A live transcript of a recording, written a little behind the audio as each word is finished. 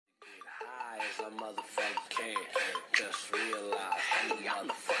high as a motherfucker can. Just realize I'm a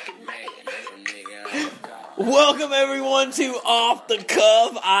motherfucking man. So nigga, Welcome everyone to Off the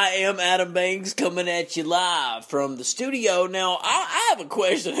Cuff. I am Adam Banks coming at you live from the studio. Now, I have a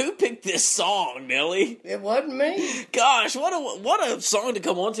question. Who picked this song, Nelly? It wasn't me. Gosh, what a song to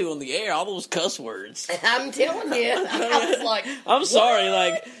come onto on the air. All those cuss words. I'm telling you. I was like, I'm sorry, what?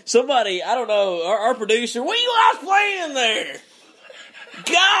 like somebody, I don't know, our producer, what you guys playing there?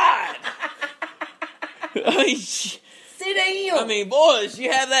 God! Sit down. I mean, boys,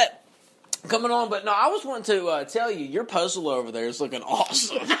 you have that coming on, but no, I was wanting to tell you, your puzzle over there is looking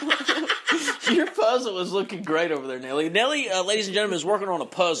awesome. Your puzzle is looking great over there, Nelly. Nelly, ladies and gentlemen, is working on a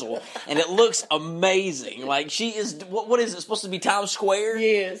puzzle, and it looks amazing. Like, she is, what is it, supposed to be Times Square?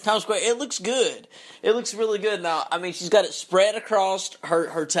 Yes. Times Square. It looks good. It looks really good. Now, I mean, she's got it spread across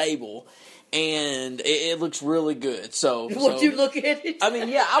her table, and it looks really good. Would you look at it? I mean,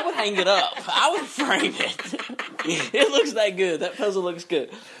 yeah, I would hang it up. I would frame it. It looks that good. That puzzle looks good.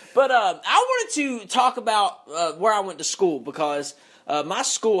 But I wanted to talk about where I went to school because my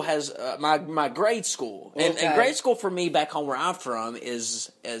school has my grade school, and grade school for me back home where I'm from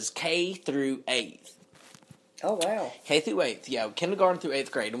is K through 8th. Oh, wow. K through 8th, yeah, kindergarten through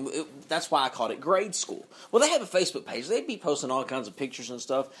 8th grade, and that's why I called it grade school. Well, they have a Facebook page. They'd be posting all kinds of pictures and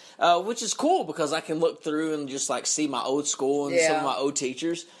stuff, which is cool because I can look through and just like see my old school and some of my old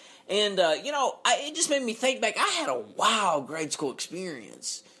teachers. And, it just made me think back. I had a wild grade school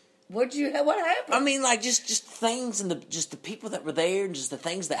experience. What happened? I mean, like, just things and the people that were there and just the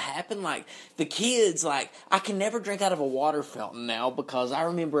things that happened. Like, the kids, like, I can never drink out of a water fountain now because I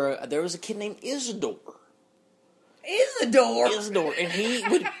remember there was a kid named Isidore. Isidore, and he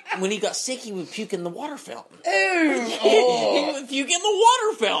would, when he got sick, he would puke in the water fountain. He would puke in the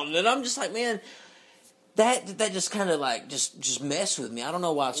water fountain, and I'm just like, man, that just kind of like just messed with me. I don't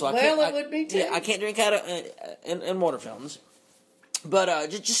know why. So it would be too. Yeah, I can't drink out of in water fountains. But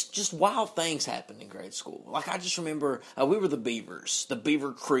just wild things happened in grade school. Like I just remember we were the Beavers, the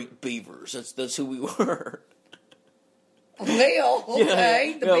Beaver Creek Beavers. That's who we were. Well,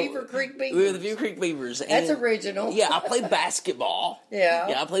 okay, Beaver Creek Beavers. We were the Beaver Creek Beavers. That's original. Yeah, I played basketball.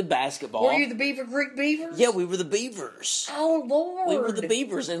 Yeah, I played basketball. Were you the Beaver Creek Beavers? Yeah, we were the Beavers. Oh, Lord. We were the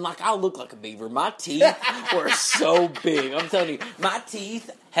Beavers, and like I look like a beaver. My teeth were so big. I'm telling you, my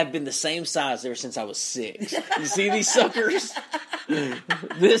teeth have been the same size ever since I was 6. You see these suckers?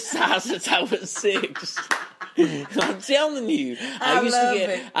 This size since I was 6. I'm telling you,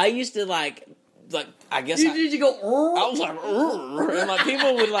 I used to like I guess did you go? I was like, and like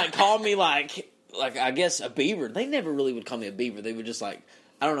people would like call me like I guess a beaver. They never really would call me a beaver. They would just like,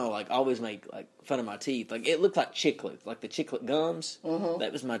 I don't know, like always make like fun of my teeth. Like it looked like chiclet, like the chiclet gums.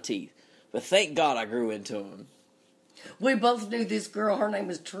 That was my teeth. But thank God I grew into them. We both knew this girl. Her name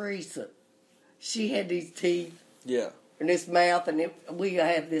was Teresa. She had these teeth. Yeah. And this mouth, and we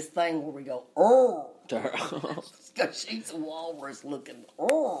have this thing where we go, To her. because she's a walrus looking.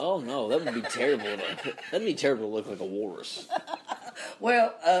 Oh no, that would be terrible. That'd be terrible to look like a walrus.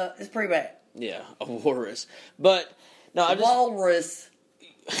 Well, it's pretty bad. Yeah, a walrus. But no, I just walrus.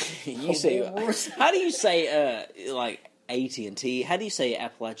 You say walrus. How do you say like AT&T? How do you say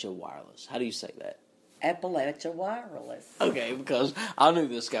Appalachia Wireless? How do you say that? Appalachia Wireless. Okay, because I knew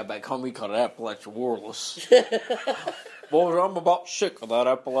this guy back home. He called it Appalachia Wireless. Boys, I'm about sick of that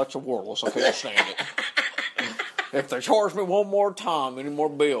Appalachia Wireless. I can't stand it. If they charge me one more time, any more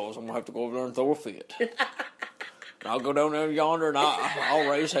bills, I'm going to have to go over there and throw a fit. And I'll go down there yonder and I'll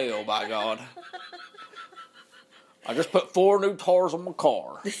raise hell, by God. I just put 4 new tires on my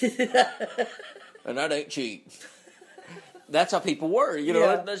car. And that ain't cheap. That's how people were,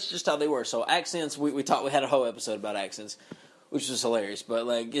 That's just how they were. So accents, we had a whole episode about accents, which was hilarious. But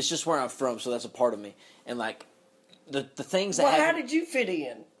like, it's just where I'm from, so that's a part of me. And like, the things that. Well, how did you fit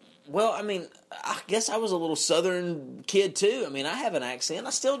in? Well, I mean, I guess I was a little Southern kid too. I mean, I have an accent. I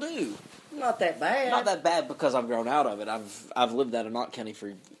still do. Not that bad. Not that bad because I've grown out of it. I've lived out of Knott County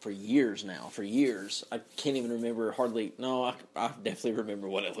for years now. For years, I can't even remember hardly. No, I definitely remember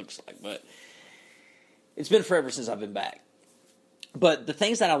what it looks like, but it's been forever since I've been back. But the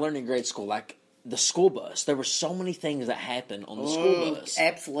things that I learned in grade school, like the school bus, there were so many things that happened on the school bus.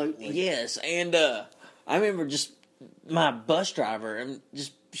 Absolutely. Yes, and I remember just my bus driver, and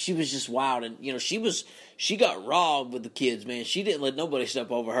she was just wild, and she got robbed with the kids, man. She didn't let nobody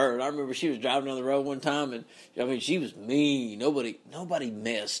step over her. And I remember she was driving down the road one time, and I mean she was mean. Nobody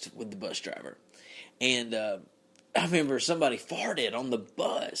messed with the bus driver, and I remember somebody farted on the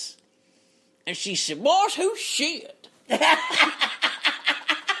bus, and she said, "Boss, who shit?"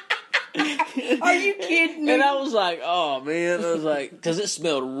 Are you kidding me? And I was like, oh man, I was like, because it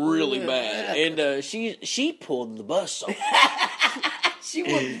smelled really bad. And she pulled the bus off. She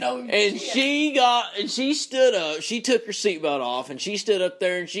wouldn't know. And she stood up, she took her seatbelt off, and she stood up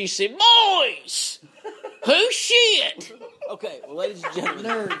there and she said, boys, who shit? Okay, well, ladies and gentlemen,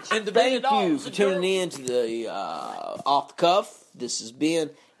 Nerds. and thank you for tuning in to the Off the Cuff. This has been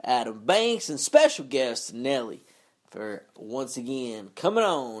Adam Banks and special guest Nelly for once again coming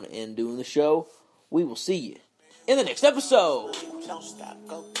on and doing the show. We will see you in the next episode. Don't stop,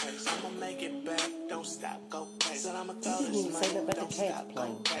 go crazy. I'ma make it back. Don't stop, go crazy. I'ma go You didn't even say that about the Don't cat stop, go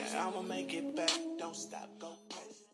playing. crazy. I'ma make it back. Don't stop, go